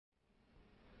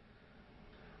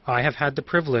I have had the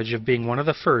privilege of being one of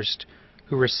the first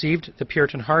who received the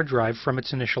Puritan Hard Drive from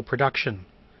its initial production.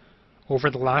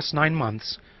 Over the last 9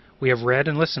 months, we have read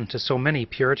and listened to so many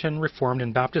Puritan, Reformed,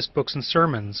 and Baptist books and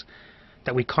sermons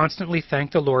that we constantly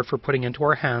thank the Lord for putting into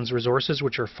our hands resources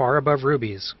which are far above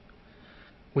rubies.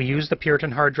 We use the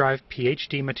Puritan Hard Drive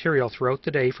PhD material throughout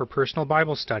the day for personal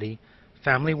Bible study,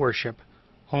 family worship,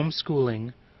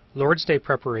 homeschooling, Lord's Day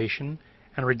preparation,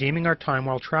 and redeeming our time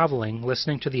while traveling,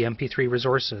 listening to the MP3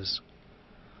 resources.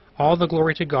 All the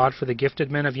glory to God for the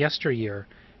gifted men of yesteryear,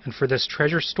 and for this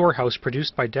treasure storehouse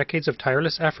produced by decades of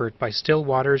tireless effort by Still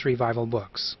Waters Revival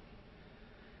Books.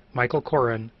 Michael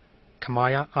Caughran,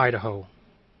 Kamiah, Idaho.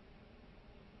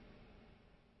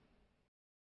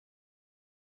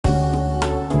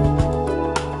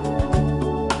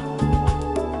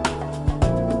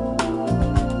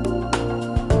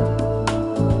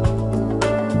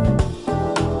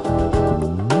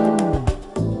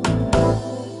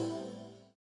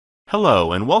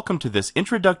 Hello, and welcome to this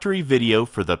introductory video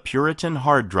for the Puritan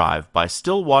Hard Drive by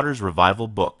Still Waters Revival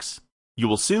Books. You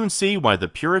will soon see why the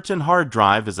Puritan Hard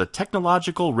Drive is a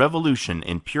technological revolution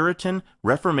in Puritan,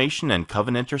 Reformation, and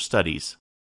Covenanter studies.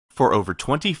 For over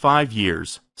 25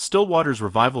 years, Still Waters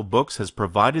Revival Books has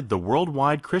provided the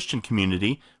worldwide Christian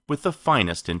community with the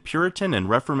finest in Puritan and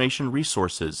Reformation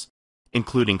resources,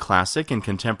 including classic and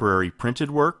contemporary printed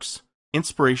works,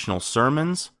 inspirational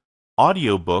sermons,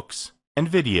 audiobooks, and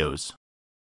videos.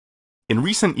 In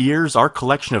recent years, our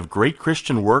collection of great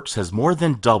Christian works has more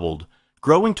than doubled,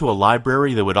 growing to a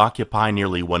library that would occupy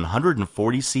nearly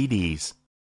 140 CDs.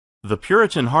 The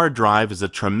Puritan Hard Drive is a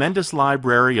tremendous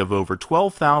library of over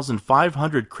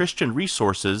 12,500 Christian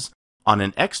resources on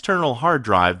an external hard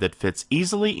drive that fits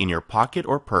easily in your pocket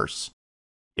or purse.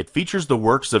 It features the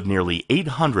works of nearly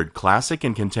 800 classic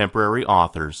and contemporary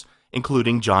authors,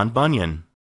 including John Bunyan,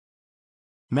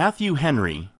 Matthew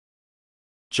Henry,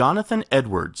 Jonathan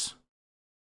Edwards,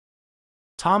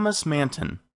 Thomas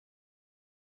Manton,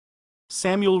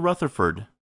 Samuel Rutherford,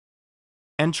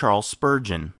 and Charles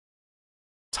Spurgeon.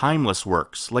 Timeless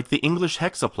works like the English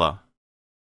Hexapla,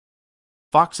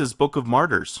 Fox's Book of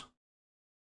Martyrs,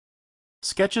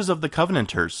 Sketches of the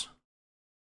Covenanters,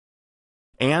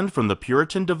 and from the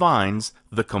Puritan Divines,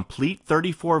 the complete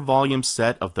 34-volume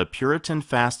set of the Puritan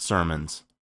Fast Sermons.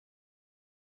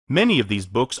 Many of these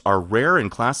books are rare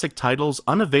and classic titles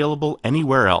unavailable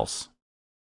anywhere else.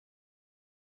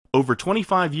 Over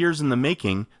 25 years in the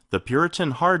making, the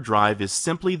Puritan Hard Drive is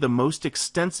simply the most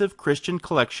extensive Christian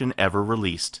collection ever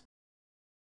released.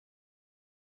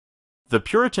 The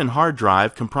Puritan Hard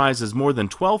Drive comprises more than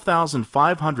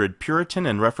 12,500 Puritan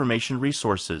and Reformation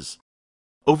resources,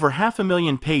 over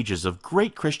 500,000 pages of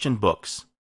great Christian books,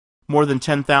 more than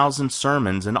 10,000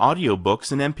 sermons and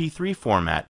audiobooks in MP3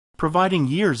 format, providing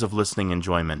years of listening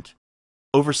enjoyment,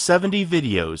 over 70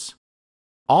 videos.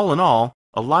 All in all,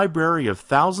 a library of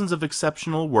thousands of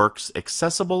exceptional works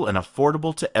accessible and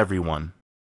affordable to everyone.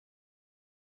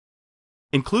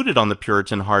 Included on the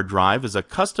Puritan Hard Drive is a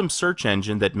custom search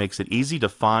engine that makes it easy to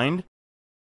find,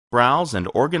 browse, and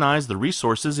organize the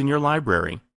resources in your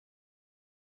library,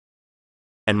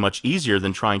 and much easier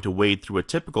than trying to wade through a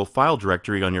typical file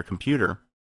directory on your computer.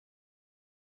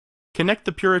 Connect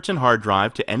the Puritan Hard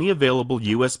Drive to any available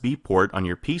USB port on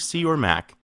your PC or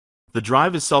Mac. The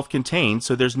drive is self-contained,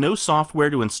 so there's no software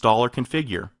to install or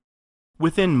configure.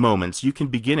 Within moments, you can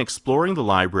begin exploring the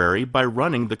library by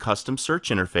running the custom search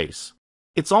interface.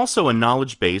 It's also a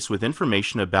knowledge base with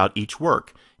information about each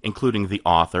work, including the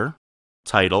author,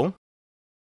 title,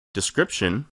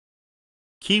 description,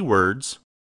 keywords,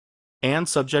 and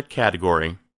subject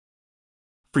category.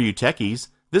 For you techies,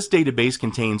 this database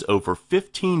contains over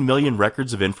 15 million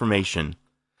records of information.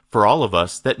 For all of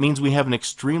us, that means we have an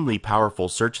extremely powerful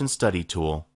search and study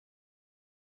tool.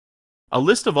 A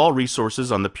list of all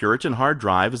resources on the Puritan Hard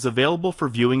Drive is available for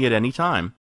viewing at any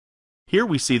time. Here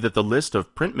we see that the list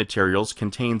of print materials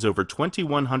contains over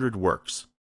 2,100 works.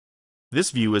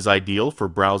 This view is ideal for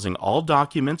browsing all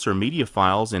documents or media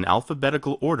files in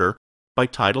alphabetical order by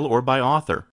title or by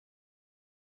author.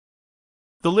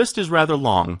 The list is rather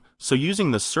long, so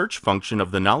using the search function of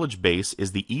the knowledge base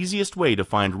is the easiest way to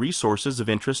find resources of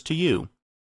interest to you.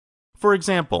 For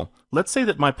example, let's say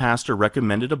that my pastor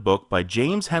recommended a book by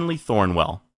James Henley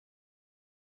Thornwell.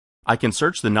 I can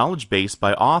search the knowledge base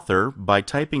by author by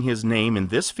typing his name in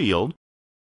this field,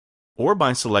 or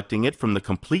by selecting it from the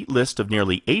complete list of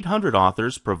nearly 800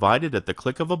 authors provided at the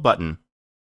click of a button.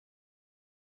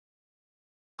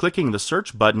 Clicking the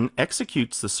search button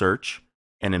executes the search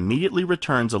and immediately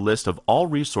returns a list of all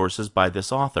resources by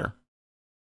this author.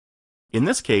 In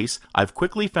this case, I've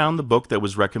quickly found the book that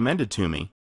was recommended to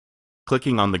me.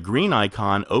 Clicking on the green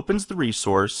icon opens the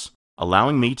resource,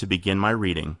 allowing me to begin my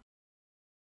reading.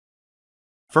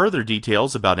 Further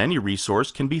details about any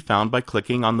resource can be found by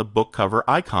clicking on the book cover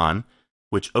icon,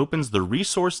 which opens the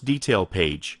Resource Detail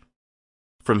page.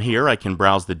 From here, I can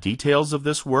browse the details of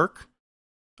this work,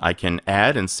 I can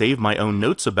add and save my own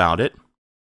notes about it,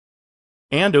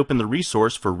 and open the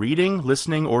resource for reading,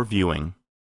 listening, or viewing.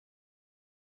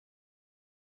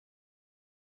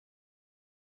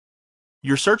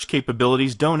 Your search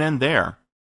capabilities don't end there.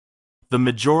 The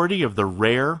majority of the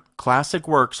rare, classic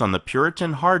works on the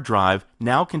Puritan hard drive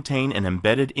now contain an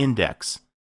embedded index.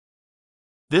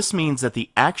 This means that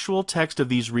the actual text of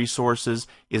these resources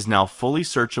is now fully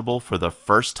searchable for the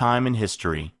first time in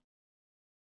history.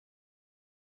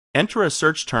 Enter a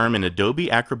search term in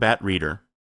Adobe Acrobat Reader.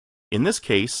 In this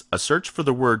case, a search for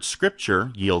the word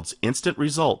Scripture yields instant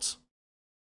results.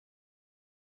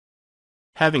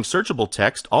 Having searchable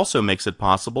text also makes it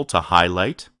possible to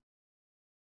highlight,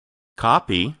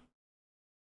 copy,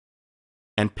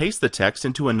 and paste the text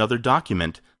into another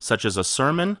document, such as a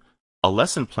sermon, a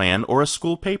lesson plan, or a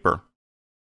school paper.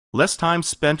 Less time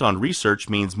spent on research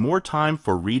means more time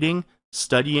for reading,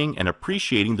 studying, and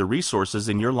appreciating the resources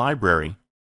in your library.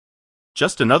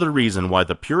 Just another reason why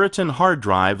the Puritan hard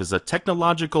drive is a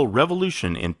technological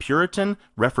revolution in Puritan,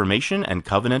 Reformation, and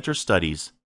Covenanter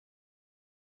studies.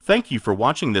 Thank you for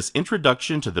watching this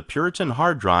introduction to the Puritan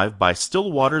hard drive by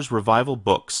Still Waters Revival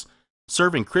Books,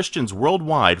 serving Christians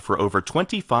worldwide for over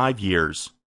 25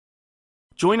 years.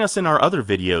 Join us in our other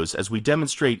videos as we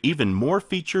demonstrate even more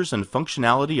features and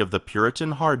functionality of the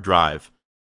Puritan hard drive.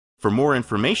 For more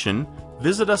information,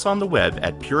 visit us on the web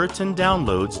at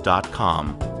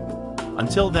puritandownloads.com.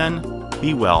 Until then,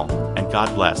 be well, and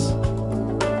God bless.